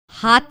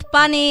হাত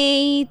পা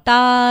নেই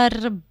তার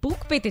বুক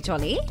পেতে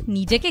চলে,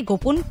 নিজেকে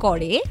গোপন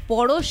করে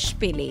পরশ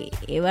পেলে।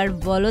 এবার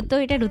বলো তো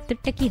এটার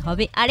উত্তরটা কি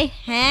হবে? আরে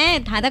হ্যাঁ,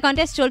 ধাঁধা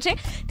কন্টেস্ট চলছে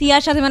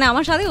তিয়ার সাথে, মানে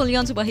আমার সাথে, only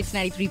on super hits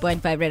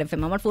 93.5 red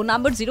FM. আমার ফোন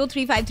নাম্বার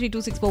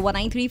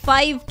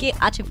 0353264135। কে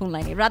আছে ফোন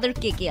লাইনে? ব্রাদার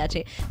কে আছে?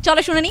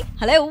 চলো শুনে নি।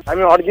 হ্যালো,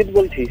 আমি অরিজিৎ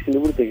বলছি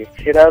শিলিগুড়ি থেকে।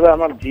 সেটা হলো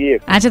আমার জিএফ।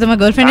 আচ্ছা, তোমার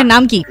গার্লফ্রেন্ডের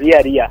নাম কি?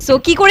 রিয়া। সো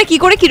কি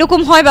করে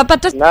কিরকম হয়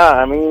ব্যাপারটা? না,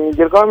 আমি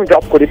যেরকম আমি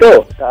জব করি তো,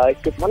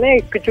 একটু মানে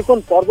কিছুক্ষণ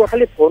পর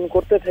খালি ফোন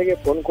করতে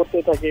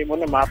থাকে,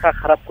 মানে মাথা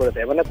খারাপ করে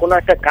দেয়। মানে কোনো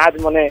একটা কাজ,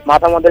 মানে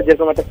মাথার মধ্যে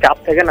যেরকম একটা চাপ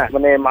থাকে না,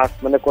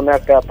 মানে কোনো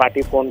একটা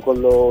পার্টি ফোন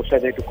করলো, ওর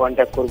সাথে একটু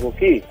কন্ট্যাক্ট করবো,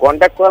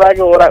 কন্ট্যাক্ট করার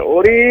আগে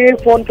ওরই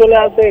ফোন চলে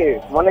আসে।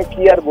 মানে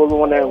কি আর বলবো,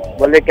 মানে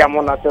বলে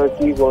কেমন আছো,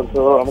 কি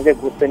করছো, আমাকে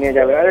ঘুরতে নিয়ে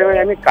যাবে। আরে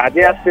আমি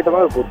কাজে আসছি,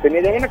 তোমাকে ঘুরতে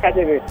নিয়ে যাবে না,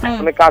 কাজে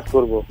মানে কাজ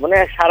করবো। মানে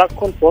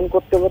সারাক্ষণ ফোন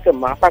করতে করতে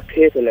মাথা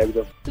খেয়ে ফেলে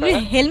একদম। তুমি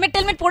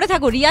হেলমেট পরে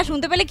থাকো, রিয়া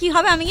শুনতে পেলে কি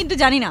হবে আমি কিন্তু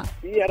জানি না।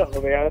 কি আর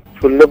হবে, আর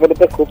শুনলে পরে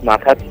তো খুব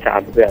মাথা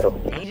চাপবে আরো।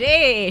 রে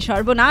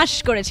সর্বনাশ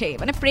করেছে।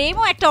 মানে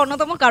প্রেমও একটা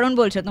অন্যতম কারণ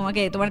বলছো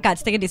তোমাকে তোমার কাজ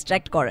থেকে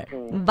ডিস্ট্রাক্ট করার।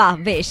 বাহ,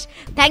 বেশ,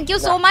 থ্যাংক ইউ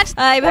সো মাচ।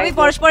 এভাবে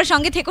পরস্পরের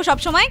সঙ্গে থেকো সব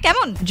সময়,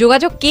 কেমন?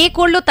 যোগাযোগ কে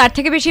করলো তার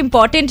থেকে বেশি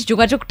ইম্পর্টেন্ট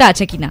যোগাযোগটা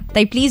আছে কিনা,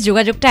 তাই প্লিজ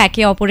যোগাযোগটা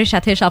একে অপরের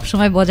সাথে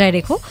সবসময় বজায়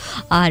রেখো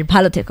আর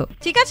ভালো থেকো,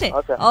 ঠিক আছে?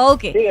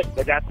 ওকে,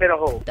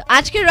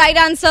 আজকের রাইট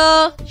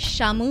আনসার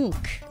শামুক।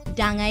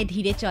 ডাঙায়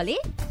ধীরে চলে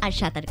আর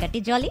সাঁতার কাটে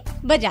জলে,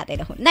 বাজাতে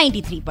রহো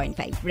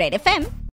 93.5 রেড এফএম।